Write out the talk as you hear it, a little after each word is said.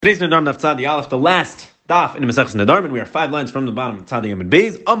Today's Nedarim Daf Tzadi Aleph, the last Daf in the Masechus Nedarim, and we are 5 lines from the bottom of Tzadi Yom and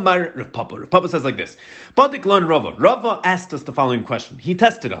Beis. Amar Rav Papa. Rav Papa says like this: Badik Lan Rava. Rava asked us the following question. He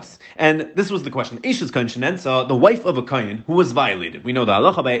tested us, and this was the question: Ishes Kain Shenensa, the wife of a Kain who was violated. We know the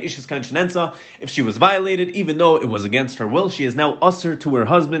halacha by Ishes Kain Shenensa. If she was violated, even though it was against her will, she is now usher to her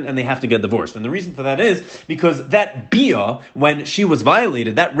husband, and they have to get divorced. And the reason for that is because that bia, when she was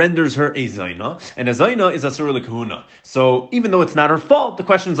violated, that renders her a zaina, and a zaina is asur lekahuna. So even though it's not her fault, the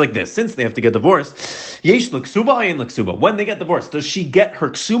question is like this: since they have to get divorced, yesh l'ksuba, ayin l'ksuba. When they get divorced, does she get her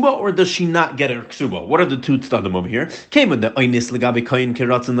ksuba or does she not get her ksuba? What are the two tzadim over here? Came in the aynis legabe kain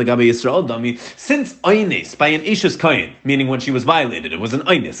kiratzin legabe Yisrael dami. Since aynis by an ishes kain, meaning when she was violated, it was an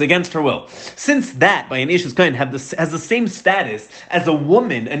aynis against her will. Since that by an ishes kain has the same status as a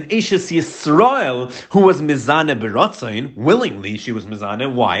woman, an ishes Yisrael who was mizane beratzain, willingly she was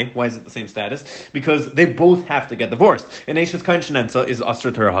mizane. Why? Why is it the same status? Because they both have to get divorced. An ishes kain shenensa is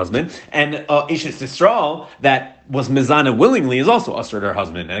usher to her husband, and ishes Yisrael that was mizana willingly is also usher to her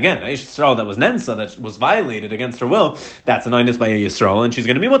husband. And again, Aish Yisrael that was Nensa, that was violated against her will, that's an Inus by a Yisrael, and she's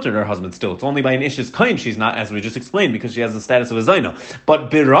going to be mutter to her husband still. It's only by an Ish's Kain she's not, as we just explained, because she has the status of a Zaina. But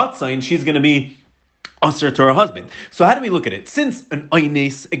Biratzain, she's going to be usher to her husband. So how do we look at it? Since an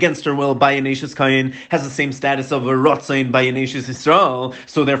Aynes against her will by an Eishes Kain has the same status of a Rotzain by an Eishes Yisrael,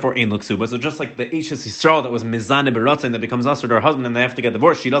 so therefore Ein L'Ksuba. So just like the Eishes Yisrael that was Mizane B'Rotzain that becomes usher to her husband and they have to get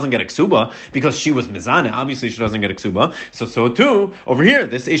divorced, she doesn't get a Ksuba because she was Mizane. Obviously she doesn't get a Ksuba. So too, over here,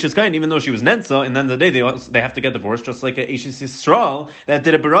 this Eishes Kain, even though she was Nensa, and then the day they have to get divorced just like an Eishes Yisrael that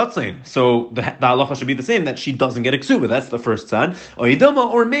did a B'Rotzain. So the halacha should be the same, that she doesn't get a Ksuba. That's the first side. Or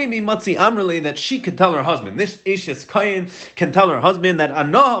maybe Matzi Amrele, that she could tell her husband. This Ishes Kain can tell her husband that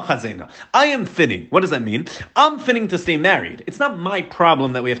Anah Chazena, I am fitting. What does that mean? I'm fitting to stay married. It's not my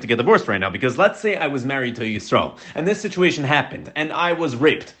problem that we have to get divorced right now, because let's say I was married to Yisrael and this situation happened and I was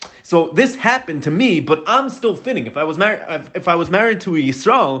raped. So this happened to me, but I'm still fitting. If I was married to a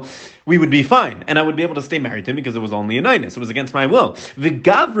Yisrael, we would be fine, and I would be able to stay married to him because it was only a nightness. It was against my will. But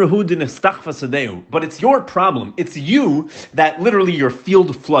it's your problem. It's you that literally your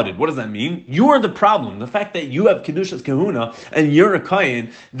field flooded. What does that mean? You are the problem. The fact that you have Kedushas Kahuna and you're a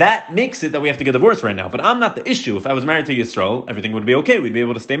Kayin, that makes it that we have to get divorced right now. But I'm not the issue. If I was married to Yisrael, everything would be okay. We'd be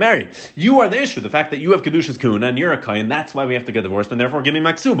able to stay married. You are the issue. The fact that you have Kedushas Kahuna and you're a Kayin, that's why we have to get divorced, and therefore give me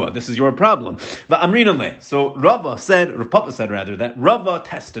Maksuba. This is your problem. So Rava said that Rava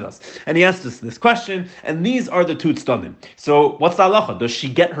tested us. And he asked us this question, and these are the two tzdadim. So, what's the halacha? Does she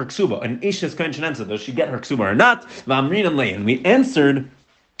get her ksuba? An ishes kain shenensa, does she get her ksuba or not? And we answered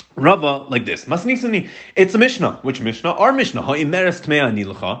Rava like this. It's a Mishnah. Which Mishnah? Our Mishnah.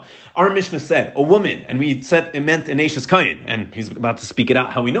 Our Mishnah said, a woman, and we said it meant an Eishes Kain, and he's about to speak it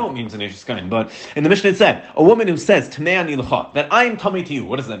out how we know it means an Eishes Kain, but in the Mishnah it said, a woman who says, that I am tummy to you.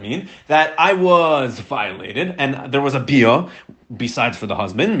 What does that mean? That I was violated, and there was a bia, besides for the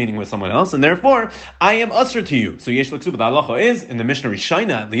husband, meaning with someone else, and therefore, I am usher to you. So yesh l'ksuba, the halacha is, in the Mishnah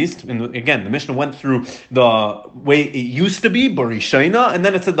Rishayna at least, again, the Mishnah went through the way it used to be, Barishayna, and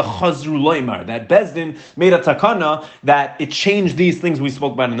then it said the Chazru Loimar, that Bezdin made a takana, that it changed these things we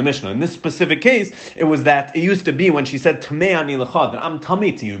spoke about in the Mishnah. In this specific case, it was that it used to be when she said, Tamei ani l'cha, that I'm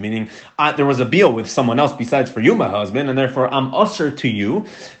tummy to you, meaning there was a deal with someone else besides for you, my husband, and therefore I'm usher to you,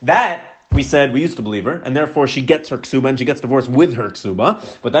 that we said we used to believe her, and therefore she gets her ksuba and she gets divorced with her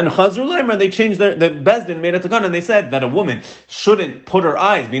ksuba. But then Chazru Leimer, they changed the Bezdin made a takan, and they said that a woman shouldn't put her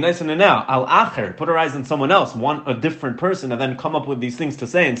eyes, be nice and now, al acher, put her eyes on someone else, want a different person, and then come up with these things to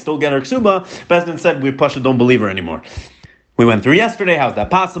say and still get her ksuba. Bezdin said we Pasha don't believe her anymore. We went through yesterday, how is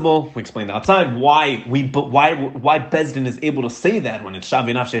that possible? We explained outside why Bezdin is able to say that when it's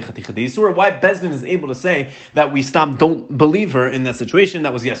Shavi Nafshei Chaticha D'Yisur, why Bezdin is able to say that we don't believe her in that situation.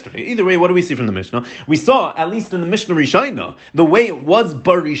 That was yesterday. Either way, what do we see from the Mishnah? We saw, at least in the Mishnah Rishayna, the way it was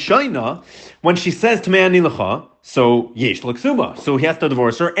Bar Rishayna, when she says Tamei ani l'cha, so yesh l'ksuba, so he has to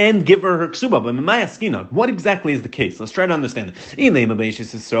divorce her and give her ksuba. But m'mayaskina, what exactly is the case? Let's try to understand it. If you're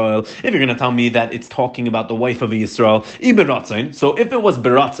going to tell me that it's talking about the wife of a Yisrael, so if it was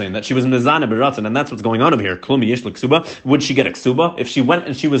beratzain, that she was mizane beratzain, and that's what's going on over here, klum yesh l'ksuba, would she get a ksuba? If she went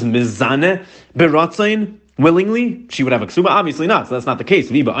and she was mizane beratzain, willingly, she would have a ksuba? Obviously not. So that's not the case.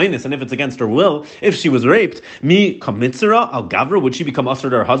 Viba Einis, and if it's against her will, if she was raped, mi kamitzera al gavra, would she become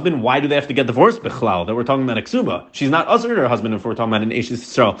usher to her husband? Why do they have to get divorced? Bechlal, that we're talking about a ksuba. She's not usher to her husband if we're talking about an Eishes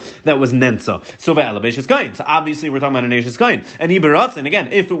Yisrael that was nensa. So ve'ela be'eshes kain. So obviously we're talking about an Eishes kain. And iberatz, and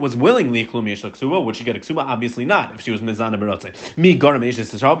again, if it was willingly klum yesh ksuba, would she get a ksuba? Obviously not. If she was mizana beratz, mi garam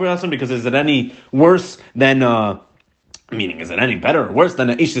Eishes Yisrael beratz, because is it any worse than Meaning, is it any better or worse than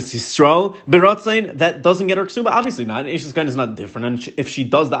an Ishes Yisrael B'Ratzain that doesn't get her ksuba? Obviously not. An Ishes Kain is not different. And if she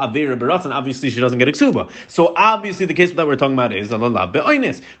does the Avera B'Ratzain, obviously she doesn't get a ksuba. So obviously the case that we're talking about is Alallah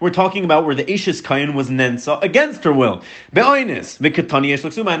Be'oinis. We're talking about where the Ishes Kain was Nensa against her will. Be'oinis. V'Ketani Yesh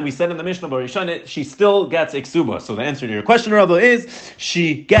L'Ksuba. And we said in the Mishnah Barishana, she still gets a ksuba. So the answer to your question, Rabbi, is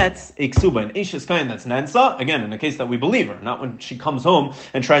she gets a ksuba. An Ishes Kain that's Nensa, again, in the case that we believe her, not when she comes home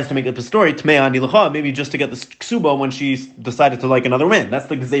and tries to make up a story, Tmei Ani L'cha, maybe just to get the ksuba when she's decided to like another man. That's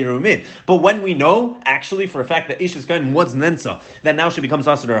the Gzeir Umid. But when we know, actually, for a fact that Ishes Kain was Nensa, that now she becomes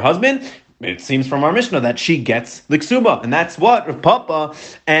Asa to her husband, it seems from our Mishnah that she gets the ksuba. And that's what Rav Papa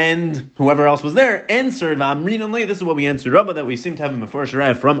and whoever else was there answered. This is what we answered Rabba, that we seem to have a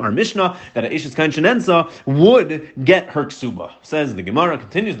Mefarsh from our Mishnah, that a Ishes Kain Shenensa would get her ksuba. Says the Gemara,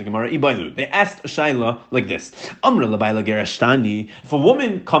 continues the Gemara, Ibailu. They asked Shaila like this. Amra Labaila Gerashtani. If a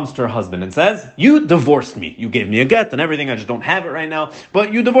woman comes to her husband and says, you divorced me, you gave me a get and everything, I just don't have it right now,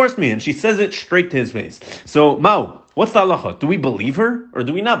 but you divorced me, and she says it straight to his face. So, Mao, what's the halacha? Do we believe her or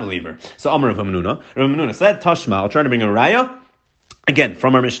do we not believe her? So Amar Rav Hamnuna said, Tashma, I'll try to bring a raya. Again,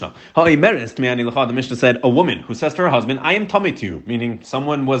 from our Mishnah. The Mishnah said, a woman who says to her husband, I am tummy to you, meaning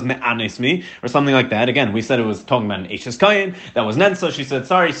someone was me'anes me, or something like that. Again, we said it was talking about an Eishes Kayin, that was Nensa. She said,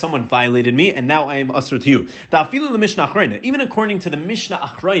 sorry, someone violated me, and now I am usher to you. Even according to the Mishnah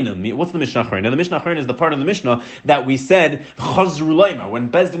Achrayna, what's the Mishnah Achrayna? The Mishnah Achrayna is the part of the Mishnah that we said, Chazru Laima, when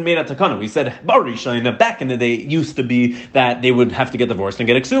Bezdin made a takana, we said, Bari Shaina, back in the day, it used to be that they would have to get divorced and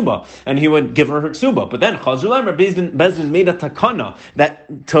get a ksuba, and he would give her ksuba. But then, Chazru Laima, Bezdin made a takana,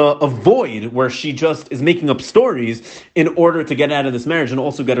 that to avoid where she just is making up stories in order to get out of this marriage and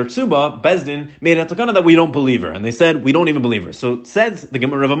also get her tsuba, Bezdin made a takana that we don't believe her. And they said, we don't even believe her. So it says, the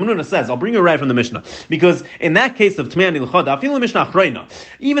Gemara Rav Hamnuna says, I'll bring you right from the Mishnah. Because in that case of Tmei Ani L'cha, Afil Mishnah Achrayna,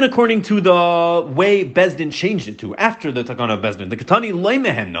 even according to the way Bezdin changed it to, after the takana of Bezdin, the Ketani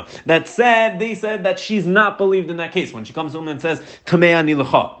Leimehenna, they said that she's not believed in that case. When she comes home and says, Tmei Ani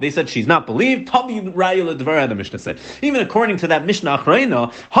L'cha, they said she's not believed. Tabi Raya L'Dvara, the Mishnah said. Even according to that Mishnah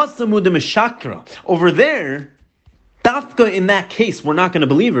Achrayna, over there, Dafka in that case, we're not going to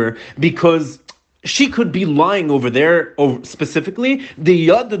believe her because she could be lying over there, specifically,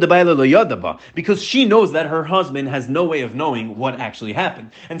 because she knows that her husband has no way of knowing what actually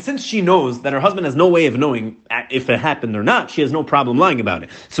happened. And since she knows that her husband has no way of knowing if it happened or not, she has no problem lying about it.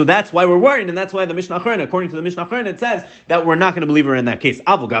 So that's why we're worried, and that's why the Mishnah Achrayna, according to the Mishnah Achrayna, it says that we're not going to believe her in that case.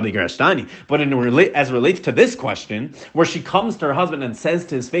 But as it relates to this question, where she comes to her husband and says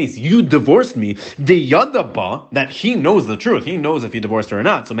to his face, you divorced me, that he knows the truth. He knows if he divorced her or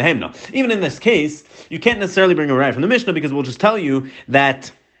not. So even in this case, you can't necessarily bring a right from the Mishnah because we'll just tell you that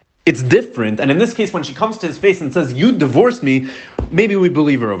it's different. And in this case, when she comes to his face and says, you divorced me, maybe we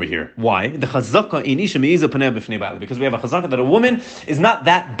believe her over here. Why? The chazaka in isha me'iza paneh b'fnei ba'al, because we have a chazaka that a woman is not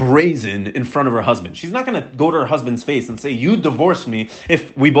that brazen in front of her husband. She's not going to go to her husband's face and say, you divorced me,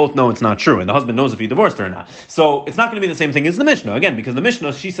 if we both know it's not true, and the husband knows if he divorced her or not. So it's not going to be the same thing as the Mishnah. Again, because the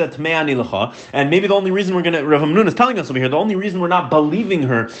Mishnah, she said, Tmei ani l'cha, and maybe the only reason Rav Hamnuna is telling us over here, the only reason we're not believing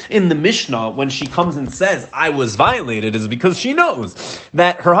her in the Mishnah when she comes and says, I was violated, is because she knows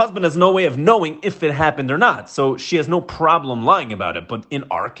that her husband has no way of knowing if it happened or not. So she has no problem lying about it. But in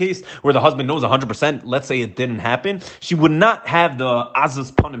our case, where the husband knows 100%, let's say it didn't happen, she would not have the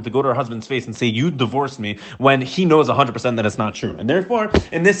azaz panim to go to her husband's face and say, you divorced me, when he knows 100% that it's not true. And therefore,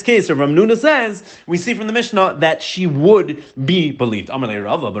 in this case, Rav Hamnuna says, we see from the Mishnah that she would be believed. Amalei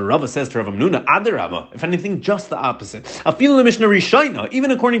Rava, but Rava says to Rav Hamnuna, Adar Rava, if anything, just the opposite. I feel in the Mishnah Rishaina,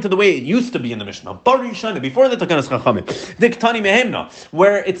 even according to the way it used to be in the Mishnah, Bar Rishaina, before the Takanas Chachamim, Diktani Mehemna,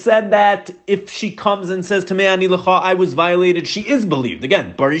 where it said that if she comes and says to Me'ani L'cha, I was violated, she is believed.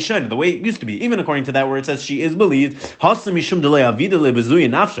 Again, Barishan, the way it used to be, even according to that where it says she is believed,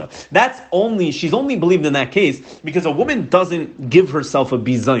 that's only, she's only believed in that case because a woman doesn't give herself a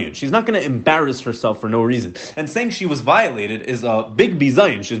bizayon. She's not going to embarrass herself for no reason. And saying she was violated is a big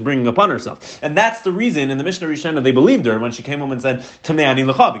bizayon she's bringing upon herself. And that's the reason in the Mishnah Rishana they believed her when she came home and said, Me'ani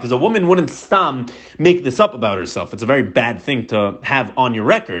L'cha, because a woman wouldn't make this up about herself. It's a very bad thing to have on your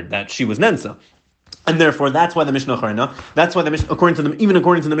record that she was Nensa. And therefore, that's why the Mishnah Achrayna, that's why the Mishnah, according to the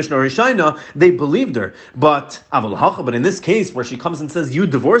Mishnah Rishayna, they believed her. But in this case, where she comes and says, you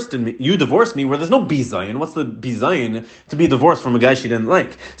divorced me, where there's no bizayin. What's the bizayin to be divorced from a guy she didn't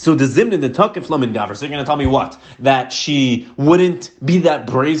like? So the zimnin, the takif lamin gavra. So you're going to tell me what? That she wouldn't be that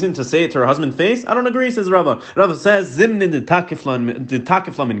brazen to say it to her husband's face? I don't agree, says Rava. Rava says, zimnin, the takif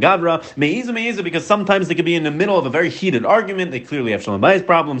lamin gavra, meiza, because sometimes they could be in the middle of a very heated argument. They clearly have shalom bayis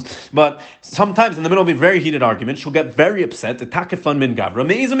problems, but sometimes in the middle of a very heated argument. She'll get very upset. The takifan min gavra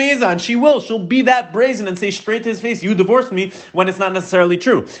meiza, and she'll be that brazen and say straight to his face, "You divorced me," when it's not necessarily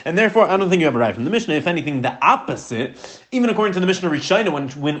true. And therefore, I don't think you have arrived from the Mishnah. If anything, the opposite. Even according to the Mishnah Rishayna,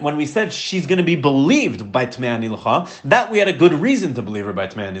 when we said she's going to be believed by Tmei Anilacha, that we had a good reason to believe her by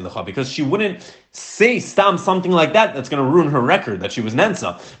Tmei Anilacha, because she wouldn't say something like that's going to ruin her record that she was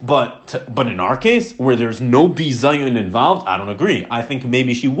Nensa. But in our case, where there's no bizayon involved, I don't agree. I think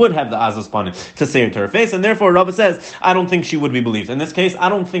maybe she would have the azas panim to say it to her face, and therefore Rava says I don't think she would be believed. In this case, I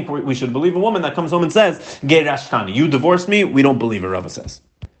don't think we should believe a woman that comes home and says Gerashtani, you divorced me. We don't believe her. Rava says.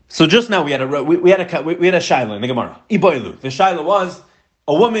 So just now we had a shaila in the Gemara. Iboilu. The shaila was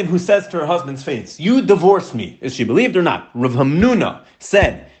a woman who says to her husband's face, "You divorced me." Is she believed or not? Rav Hamnuna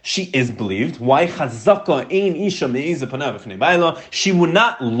said she is believed. Why? She would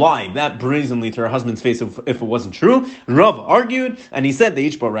not lie that brazenly to her husband's face if it wasn't true. Rav argued, and he said they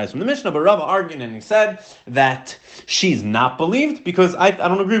each brought rise from the Mishnah, but Rav argued and he said that she's not believed because I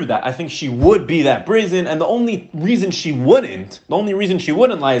don't agree with that. I think she would be that brazen, and the only reason she wouldn't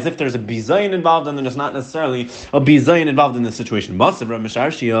lie is if there's a bizayin involved, and there's not necessarily a bizayin involved in this situation. Masav Rav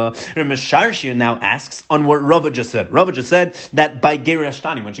Misharshia now asks on what Rava just said. Rava just said that by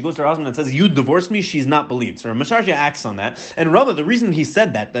Gerashtani, when she goes to her husband and says, "You divorced me," she's not believed. So Rav Misharshia acts on that, and Rava, the reason he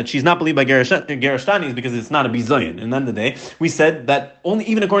said that she's not believed by Gerashtani is because it's not a bizayin. And then the day we said that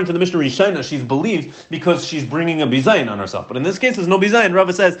even according to the Mishnah Rishayna, she's believed because she's bringing a bizayin on herself. But in this case, there's no bizayin.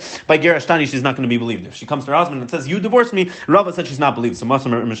 Rava says by Gerashtani she's not going to be believed. If she comes to her husband and says, "You divorced me," Rava said she's not believed. So Rav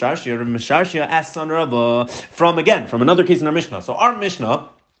Misharshia asks on Rava from another case in our Mishnah. So our Mishnah,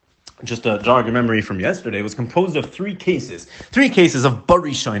 just to jog your memory from yesterday, was composed of three cases of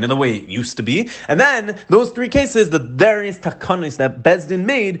barishain, in the way it used to be, and then those three cases, the various takanis that Bezdin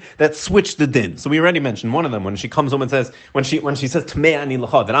made that switched the din. So we already mentioned one of them when she comes home and says, when she says Tmei ani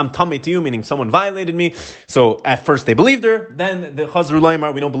lacha, that I'm tamei to you, meaning someone violated me. So at first they believed her, then the chazru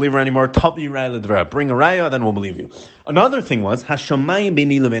laimar, we don't believe her anymore. Tavi raya ledvera, bring a raya, then we'll believe you. Another thing was hashamayim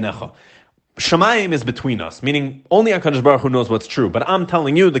beini levenecha. Shamayim is between us, meaning only HaKadosh Baruch Hu knows what's true. But I'm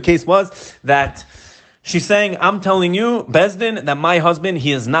telling you, the case was that she's saying, I'm telling you, Bezdin, that my husband,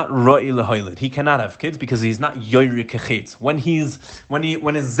 he is not ro'i lehoilid. He cannot have kids because he's not yoyri kechetz. When his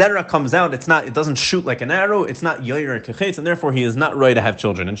zera comes out, it doesn't shoot like an arrow. It's not yoyri kechetz, and therefore he is not ro'i to have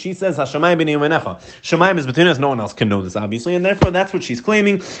children. And she says, Hashamayim b'nei umenecha. Shamayim is between us. No one else can know this, obviously, and therefore that's what she's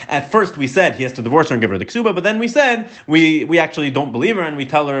claiming. At first, we said he has to divorce her and give her the ksuba, but then we said we actually don't believe her, and we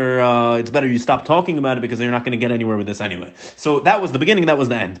tell her it's better you stop talking about it because you're not going to get anywhere with this anyway. So that was the beginning. That was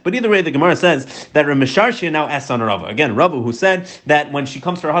the end. But either way, the Gemara says that Misharshia now asks on Rava. Again, Rava, who said that when she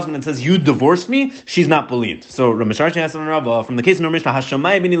comes to her husband and says, "You divorced me," she's not believed. So Misharshia asks on Rava, from the case in our Mishnah,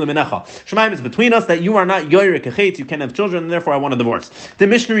 Hashamayim b'ni lemenecha. Shamayim is between us, that you are not yoyre kechetz, you can't have children, and therefore I want a divorce. The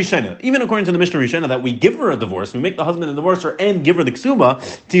Mishnah Rishayna, even according to the Mishnah Rishayna, that we give her a divorce, we make the husband a divorcer and give her the ksuba,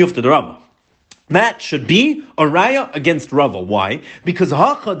 tiyuf to the Rava. That should be a raya against Rava. Why? Because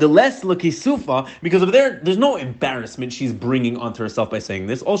hacha the less lakisufa. Because of there's no embarrassment she's bringing onto herself by saying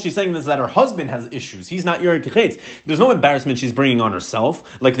this. All she's saying is that her husband has issues. He's not yoyre kechetz. There's no embarrassment she's bringing on herself,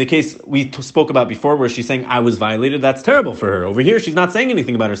 like the case we spoke about before, where she's saying I was violated. That's terrible for her. Over here, she's not saying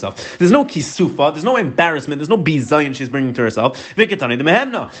anything about herself. There's no kisufa. There's no embarrassment. There's no bizayin she's bringing to herself. Vikatani the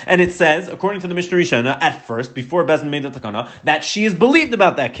mehemna. And it says, according to the Mishnah Rishana, at first, before Bezdin made the takana, that she is believed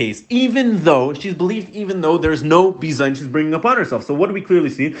about that case, even though she's believed, even though there's no bizayin she's bringing upon herself. So what do we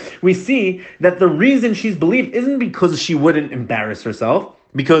clearly see? We see that the reason she's believed isn't because she wouldn't embarrass herself,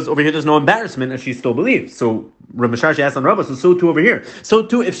 because over here there's no embarrassment and she still believes. So Rav Misharshia asked on Rava, so too over here. So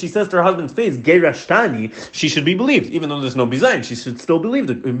too, if she says to her husband's face, Gerashtani, she should be believed. Even though there's no bizayin, she should still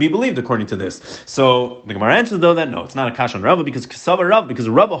be believed according to this. So the Gemara answers though that no, it's not a kash on Rava, because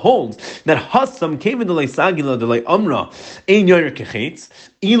Rava holds that Hassam kevin delay sagila delay amra ein yoyer kechetz.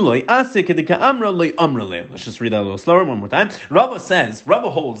 Let's just read that a little slower one more time. Rava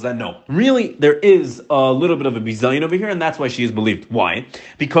holds that no, really there is a little bit of a bizayin over here, and that's why she is believed. Why?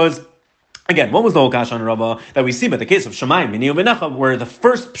 Because again, what was the whole kash on Rava that we see by the case of Shamayim, where the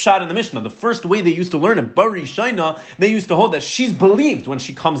first pshat in the Mishnah, the first way they used to learn it, Bari Shaina, they used to hold that she's believed when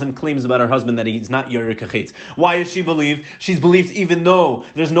she comes and claims about her husband that he's not Yorer Kachetz. Why is she believed? She's believed even though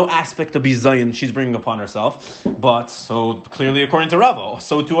there's no aspect of Bizayin she's bringing upon herself. But, so clearly according to Rava,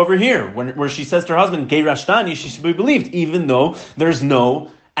 so too over here, where she says to her husband, Gei Rashtani, she should be believed, even though there's no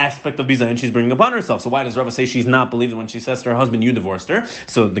aspect of bizayin she's bringing upon herself. So why does Rava say she's not believed when she says to her husband, you divorced her?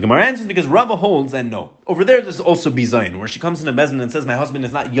 So the Gemara answers because Rava holds and no. Over there's also bizayin, where she comes in a bezin and says, my husband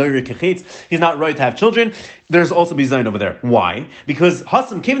is not yoyer kechetz, he's not right to have children. there's also bizayin over there. Why? Because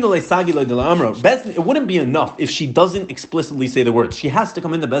Hassam came into Leisagi de la Amro. Bezdin, it wouldn't be enough if she doesn't explicitly say the words. She has to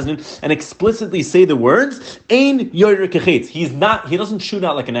come into Bezdin and explicitly say the words. Ein yoyer kechetz. He doesn't shoot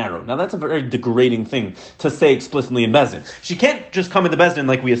out like an arrow. Now that's a very degrading thing to say explicitly in Bezdin. She can't just come into Bezdin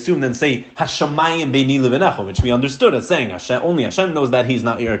like we assume, then say Hashamayim beini levenecho, which we understood as saying only Hashem knows that he's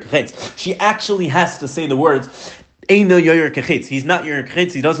not yoyer kechetz. She actually has to say the words. He's not yoyer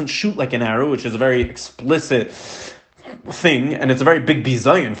kechetz. He doesn't shoot like an arrow, which is a very explicit thing, and it's a very big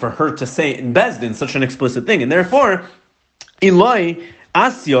bizayon for her to say in Bezdin such an explicit thing, and therefore, Eloi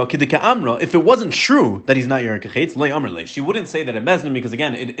Asya Kidika Amra, if it wasn't true that he's not Yer Kechetz, Lei Amrle, she wouldn't say that in Bezdin because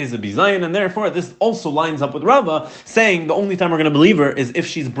again it is a bizayon, and therefore this also lines up with Rava saying the only time we're going to believe her is if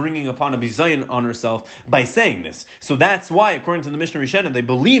she's bringing upon a bizayon on herself by saying this. So that's why, according to the Mishnah Rishena, they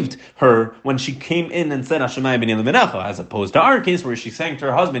believed her when she came in and said Hashemayim b'nei levenecha, as opposed to our case where she's saying to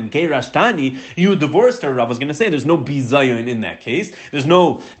her husband, Geirash Tani, you divorced her. Rava's going to say there's no bizayon in that case. There's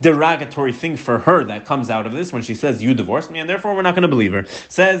no derogatory thing for her that comes out of this when she says you divorced me, and therefore we're not going to believe her.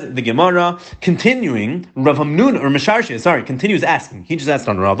 Says the Gemara, continuing, Rav Hamnun, or Mesharshe, continues asking. He just asked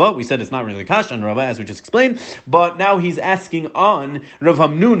on Rava. We said it's not really kash on Rava, as we just explained, but now he's asking on Rav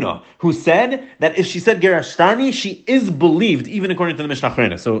Hamnuna, who said that if she said Gerashtani, she is believed, even according to the Mishnah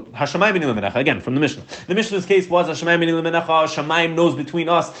Achrona. So, Hashamayim b'nei levenecha, again, from the Mishnah. The Mishnah's case was, Hashamayim b'nei levenecha, Hashamayim knows between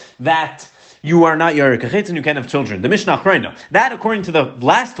us that you are not Yer Kechetz and you can't have children. The Mishnah Achrona, that according to the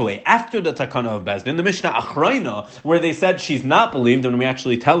last way, after the Takana of Bezdin, the Mishnah Achrona, where they said she's not believed, and we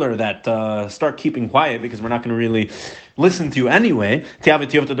actually tell her that start keeping quiet because we're not going to really listen to you anyway,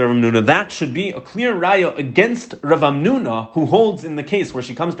 that should be a clear raya against Rav Hamnuna, who holds in the case where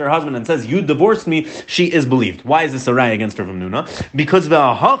she comes to her husband and says, you divorced me, she is believed. Why is this a raya against Rav Hamnuna? Because the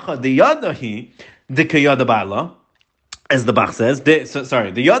yadahi, the kayada ba'ala, as the Bach says,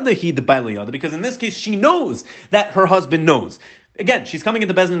 the yada he the baila yada, because in this case she knows that her husband knows. Again, she's coming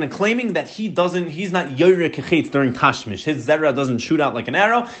into Bezdin and claiming that he's not Yoyer Kechetz during Tashmish. His Zerah doesn't shoot out like an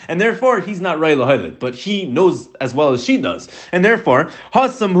arrow, and therefore he's not Ray Lahalit. But he knows as well as she does. And therefore,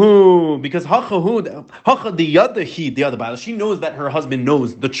 Hasamhu, because Hacha the other Baal, she knows that her husband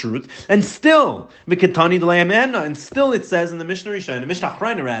knows the truth, and still, Miketani Delayamana, and still it says in the Mishnah Rishon, in the Mishnah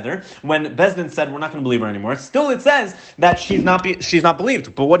Achrona rather, when Bezdin said we're not going to believe her anymore, still it says that she's not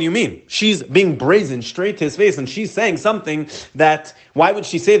believed. But what do you mean? She's being brazen straight to his face, and she's saying something that, why would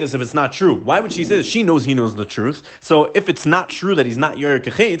she say this if it's not true? Why would she say this? She knows he knows the truth. So if it's not true that he's not Yer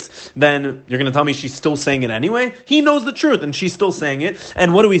Kechetz, then you're going to tell me she's still saying it anyway? He knows the truth and she's still saying it.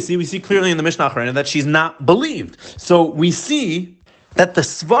 And what do we see? We see clearly in the Mishnah Achrona that she's not believed. So we see that the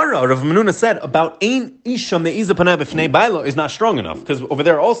svara Rav Menuna said about Ein Isha Me'iza Paneh B'fnei Baila is not strong enough, because over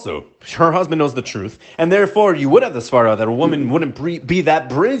there also her husband knows the truth, and therefore you would have the svara that a woman wouldn't be that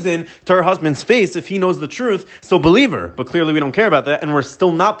brazen to her husband's face if he knows the truth. So believe her, but clearly we don't care about that, and we're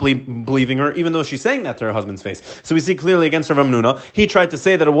still not believing her, even though she's saying that to her husband's face. So we see clearly against Rav Menuna, he tried to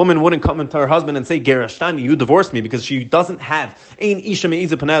say that a woman wouldn't come into her husband and say Gerashtani, you divorced me, because she doesn't have Ein Isha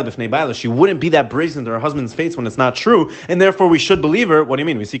Me'iza Paneh B'fnei Baila. She wouldn't be that brazen to her husband's face when it's not true, and therefore we should believe her. What do you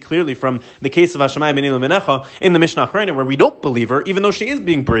mean? We see clearly from the case of Hashemayim b'nei levenecha in the Mishnah Achrona where we don't believe her, even though she is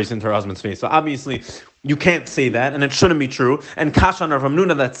being brazen to her husband's face. So obviously, you can't say that, and it shouldn't be true. And Kashan Rav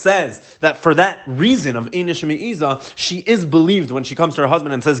Hamnuna that says that for that reason of Einish Me'iza, she is believed when she comes to her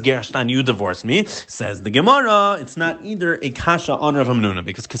husband and says, Gerashtan, you divorced me. Says the Gemara, it's not either a Kasha on Rav Hamnuna,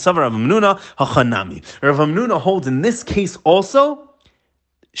 because Kesav Rav Hamnuna, Hachanami. Rav Hamnuna holds in this case also,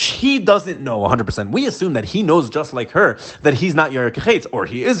 he doesn't know 100%. We assume that he knows just like her that he's not Yer Kechetz, or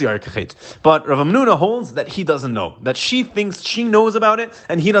he is Yer Kechetz. But Rav Hamnuna holds that he doesn't know, that she thinks she knows about it,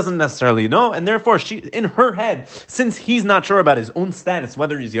 and he doesn't necessarily know, and therefore she, in her head, since he's not sure about his own status,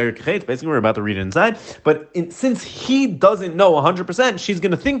 whether he's Yer Kechetz, basically we're about to read it inside, but since he doesn't know 100%, she's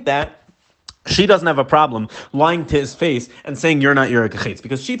going to think that she doesn't have a problem lying to his face and saying you're not Yer Kechetz,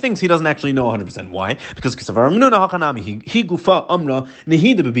 because she thinks he doesn't actually know 100%. Why? Because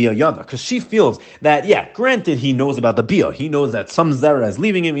she feels that, yeah, granted he knows about the bia, he knows that some zera is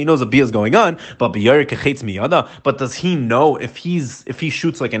leaving him, he knows a bia is going on, but Yer Kechetz miyada. But does he know if he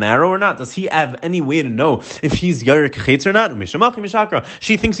shoots like an arrow or not? Does he have any way to know if he's Yer Kechetz or not?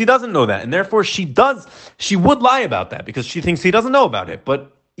 She thinks he doesn't know that, and therefore she would lie about that because she thinks he doesn't know about it.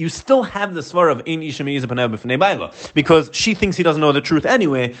 But you still have the svara of ein isha me'iza panav b'fnei baila, because she thinks he doesn't know the truth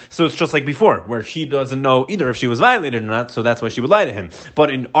anyway, so it's just like before, where she doesn't know either if she was violated or not, so that's why she would lie to him. But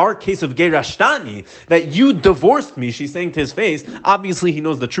in our case of gerashtani, that you divorced me, she's saying to his face, obviously he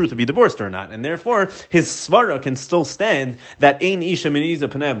knows the truth if he divorced her or not, and therefore his svara can still stand that ein isha me'iza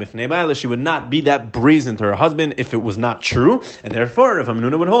panav b'fnei baila, she would not be that brazen to her husband if it was not true, and therefore if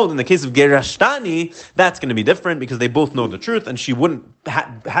Hamnuna would hold, in the case of gerashtani, that's going to be different because they both know the truth, and she wouldn't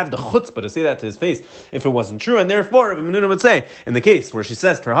have the chutzpah to say that to his face if it wasn't true, and therefore, if Menuna would say, in the case where she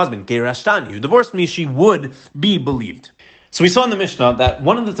says to her husband, Gerashtani, you divorced me, she would be believed. So we saw in the Mishnah that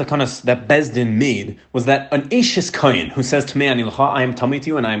one of the takanas that Bezdin made was that an Eishes Kayin who says to me, I am tummy to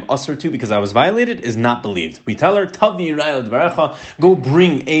you and I am usher to because I was violated, is not believed. We tell her, Tavi Raya Dvarecha, go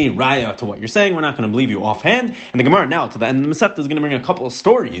bring a Raya to what you're saying, we're not going to believe you offhand. And the Gemara now, to the end of the Masechta, is going to bring a couple of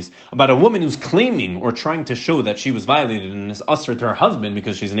stories about a woman who's claiming or trying to show that she was violated and is usher to her husband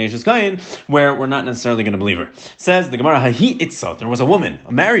because she's an Eishes Kayin, where we're not necessarily going to believe her. Says the Gemara, Hahi Itza, there was a woman,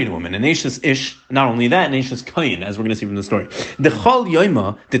 a married woman, an Eishes Ish, not only that, an Eishes Kayin, as we're going to see from the story. The Chol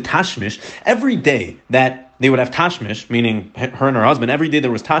Yoima, the Tashmish, every day that they would have Tashmish, meaning her and her husband, every day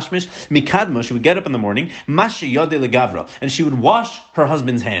there was Tashmish, Mikadma, she would get up in the morning, Mashi Yode Legavra, and she would wash her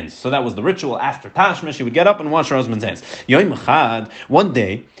husband's hands. So that was the ritual after Tashmish, she would get up and wash her husband's hands. Yoim Chad, one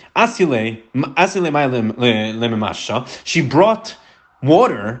day, Asile Mailim, she brought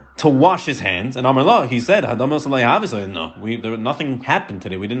water to wash his hands, and Amar, he said, no, nothing happened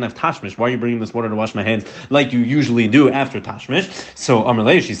today. We didn't have tashmish. Why are you bringing this water to wash my hands like you usually do after tashmish? So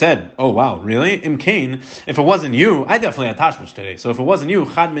Amar, she said, oh wow, really? Imkain, if it wasn't you, I definitely had tashmish today. So if it wasn't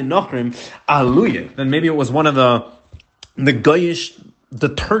you, chad min nochrim aluye, then maybe it was one of the goyish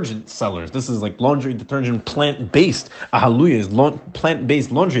detergent sellers. This is like laundry detergent, plant-based. Ahaluya is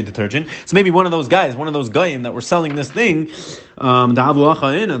plant-based laundry detergent. So maybe one of those guys, one of those goyim that were selling this thing,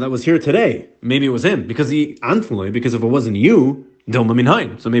 that was here today. Maybe it was him, because if it wasn't you, so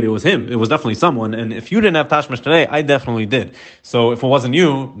maybe it was him. It was definitely someone. And if you didn't have tashmish today, I definitely did. So if it wasn't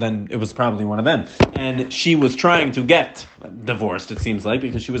you, then it was probably one of them. And she was trying to get divorced, it seems like,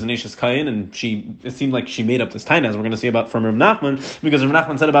 because she was an Eishes Kayin, and it seemed like she made up this taina, as we're going to see about from Rav Nachman, because Rav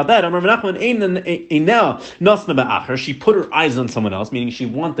Nachman said about that, Rav Nachman, she put her eyes on someone else, meaning she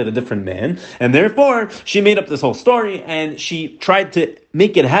wanted a different man, and therefore she made up this whole story, and she tried to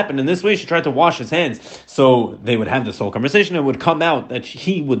make it happen in this way. She tried to wash his hands, so they would have this whole conversation. It would come out that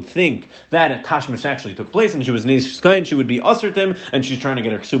he would think that a tashmish actually took place, and she was an Eishes Kayin, she would be usher to him, and she's trying to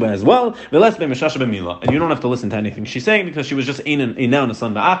get her ksuba as well. And you don't have to listen to anything she's saying, because she was just ein now and a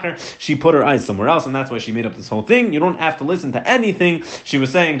son ba'acher. She put her eyes somewhere else, and that's why she made up this whole thing. You don't have to listen to anything she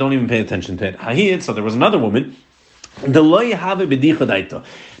was saying. Don't even pay attention to it. So there was another woman. She was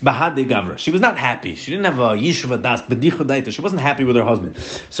not happy. She didn't have a yeshiva das bedicha. She wasn't happy with her husband.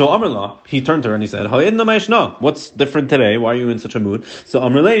 So Amrullah, he turned to her and he said, what's different today? Why are you in such a mood? So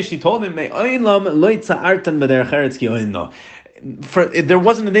Amrullah, she told him, there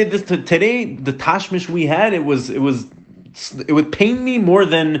wasn't a day today, the tashmish we had, it would pain me more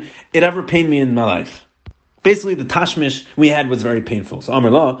than it ever pained me in my life. Basically, the tashmish we had was very painful. So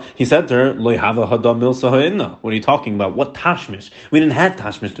Amrullah, he said to her, Lo hava hadam milsa ha'inna. What are you talking about? What tashmish? We didn't have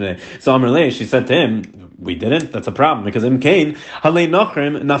tashmish today. So Amrullah, she said to him, we didn't. That's a problem, because imkain halei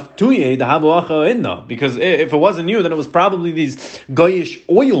nachrim naftuye dahavu inna. Because if it wasn't you, then it was probably these goyish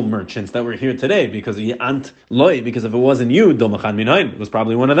oil merchants that were here today. Because if it wasn't you, domachad minayin, it was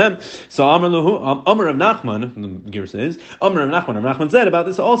probably one of them. So Amar of Nachman, the gear says, Amar of Nachman said about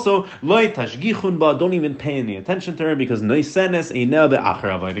this also, loy tashgichun ba, don't even pay any attention to her, because noisenes eina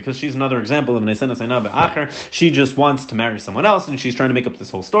be'acher, because she's another example of noisenes eina be'acher. She just wants to marry someone else, and she's trying to make up this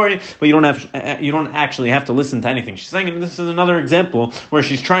whole story. But you don't actually have to listen to anything she's saying. And this is another example where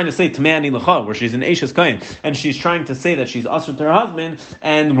she's trying to say Tameani L'cha, where she's an Eishes Kayin, and she's trying to say that she's usher to her husband,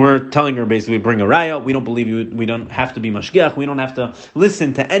 and we're telling her basically, bring a raya, we don't believe you, we don't have to be mashgiach, we don't have to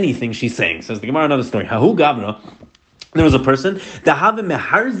listen to anything she's saying. Says the Gemara, another story. Hahu Gavra, there was a person,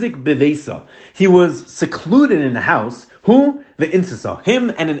 he was secluded in a house. Who? The Insisa.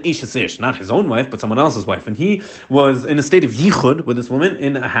 Him and an Eishes Ish, not his own wife, but someone else's wife. And he was in a state of yichud with this woman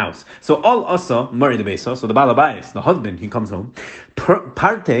in a house. So all asa, Mari the Besa, so the Balabayas, the husband, he comes home.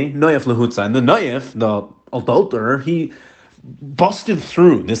 Parte Noyef Lahutza. And the Noyef, the adulterer, he busted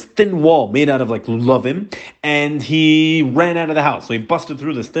through this thin wall made out of like lulavim, and he ran out of the house. So he busted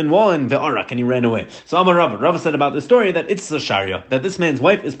through this thin wall and and he ran away. So Amar Rava said about this story that it's a sharia, that this man's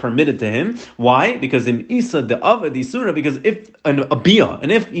wife is permitted to him. Why? Because in Isa the Avad Isura, because if an abiyah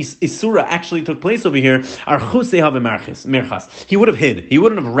and if Isura actually took place over here, he would have hid. He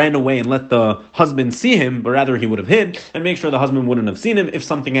wouldn't have ran away and let the husband see him, but rather he would have hid and make sure the husband wouldn't have seen him if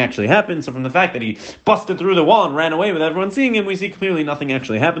something actually happened. So from the fact that he busted through the wall and ran away with everyone seeing him, we see clearly nothing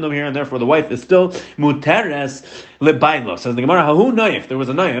actually happened over here, and therefore the wife is still muteres lebaylo. Says the Gemara, hahu naif. There was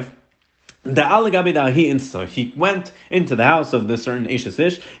a naif. He went into the house of this certain Eshes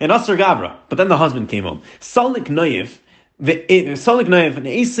Ish and Asr Gavra, but then the husband came home. Salik naif. So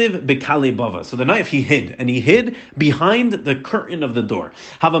the knife he hid, and he hid behind the curtain of the door.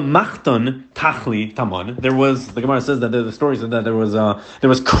 Have a machton tachli taman. There was, the Gemara says that the story said that there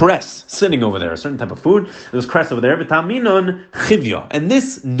was cress sitting over there, a certain type of food. There was cress over there. V'taminon chivya. And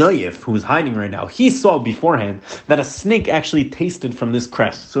this naif who's hiding right now, he saw beforehand that a snake actually tasted from this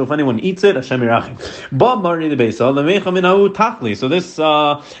cress. So if anyone eats it, Hashem yirachim. So this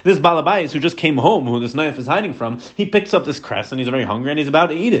balabais who just came home, who this naif is hiding from, he picks up this cress and he's very hungry and he's about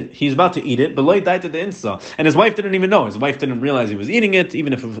to eat it. He's about to eat it, but loy died to the insa, and his wife didn't even know. His wife didn't realize he was eating it.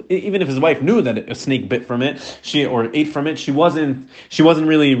 Even if his wife knew that a snake bit from it, or ate from it, she wasn't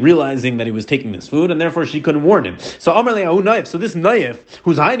really realizing that he was taking this food, and therefore she couldn't warn him. So Amar le'ahu naif. So this naif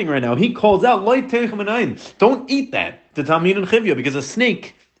who's hiding right now, he calls out, loy teichem anayin, don't eat that, to tamin and chivya, because a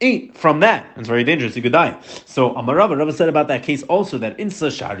snake ate from that. It's very dangerous. You could die. So Amar Rava said about that case also that in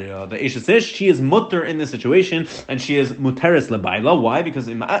Sharia, the Eshes Ish, she is mutter in this situation, and she is muteres lebayla. Why? Because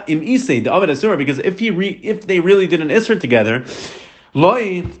im Isay, the Avad Asura, because if they really did an Isra together,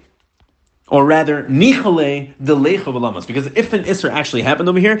 loy, or rather, nichale the lecha v'lamas. Because if an isser actually happened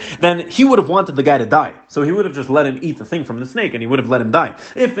over here, then he would have wanted the guy to die. So he would have just let him eat the thing from the snake, and he would have let him die.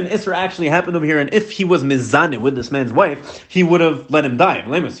 If an isser actually happened over here, and if he was mizane with this man's wife, he would have let him die.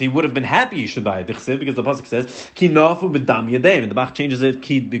 He would have been happy he should die. Because the pasuk says, "Kinafu b'dam yadeim," and the Bach changes it,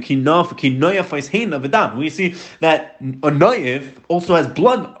 "Kinafu kinoya fais heina v'dam." We see that a noyev also has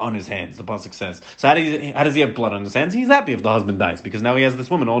blood on his hands. The pasuk says. So how does he have blood on his hands? He's happy if the husband dies, because now he has this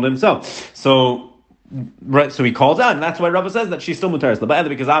woman all to himself. So he calls out, and that's why Rava says that she's still muteres lebayla,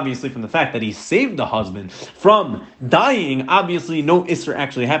 because obviously from the fact that he saved the husband from dying, obviously no isser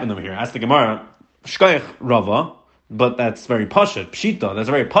actually happened over here. Ask the Gemara, shkoich Rava, but that's very pashut, pshita, that's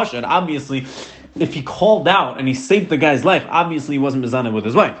very pashut. Obviously, if he called out and he saved the guy's life, obviously he wasn't mizana with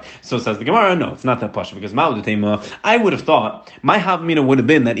his wife. So says the Gemara, no, it's not that pashut, because I would have thought, my havmina would have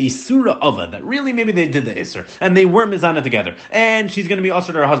been that Isura Ava, that really maybe they did the Isser, and they were mizana together, and she's going to be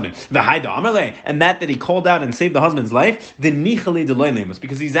usher to her husband. The Haida Amalei, and that he called out and saved the husband's life, the Nichale Delay Lemus,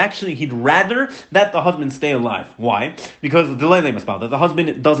 because he'd rather that the husband stay alive. Why? Because the Delay Lemus, that the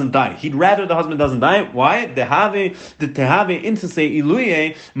husband doesn't die. He'd rather the husband doesn't die. Why? The Tehave Intase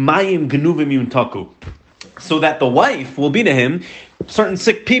Iluye Mayim Gnuvim Yunta, so that the wife will be to him certain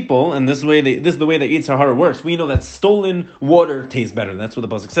sick people, and this is the way that Yitzhar Hara works. We know that stolen water tastes better. That's what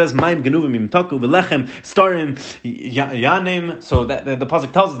the pasuk says. Maim genuvim yimtaku v'lechem starim yanim. So that the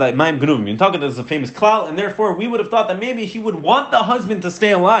pasuk tells us that maim genuvim yimtaku is a famous klal, and therefore we would have thought that maybe he would want the husband to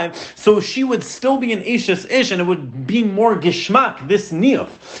stay alive, so she would still be an Eshes Ish, and it would be more gishmak, this niyuf.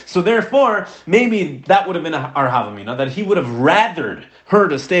 So therefore, maybe that would have been our havamina, that he would have rathered her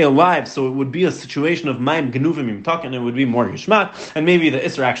to stay alive, so it would be a situation of maim genuvim yimtaku, and it would be more gishmak. And maybe the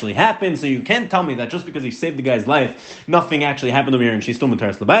Isra actually happened, so you can't tell me that just because he saved the guy's life, nothing actually happened over here and she's still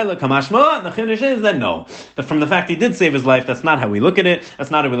muteres lebayla. Kamashma, and the chiddush is that no. But from the fact he did save his life, that's not how we look at it, that's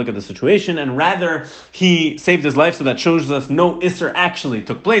not how we look at the situation, and rather, he saved his life, so that shows us no Isra actually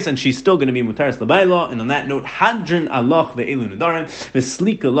took place, and she's still going to be muteres lebayla. And on that note, Hadrin Allah ve'elu Nedarim,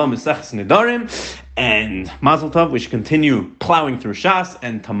 v'slika Allah mesachs Nedarim, and Mazel Tov, we should continue plowing through Shas,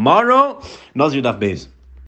 and tomorrow, Nazir Daf Beis.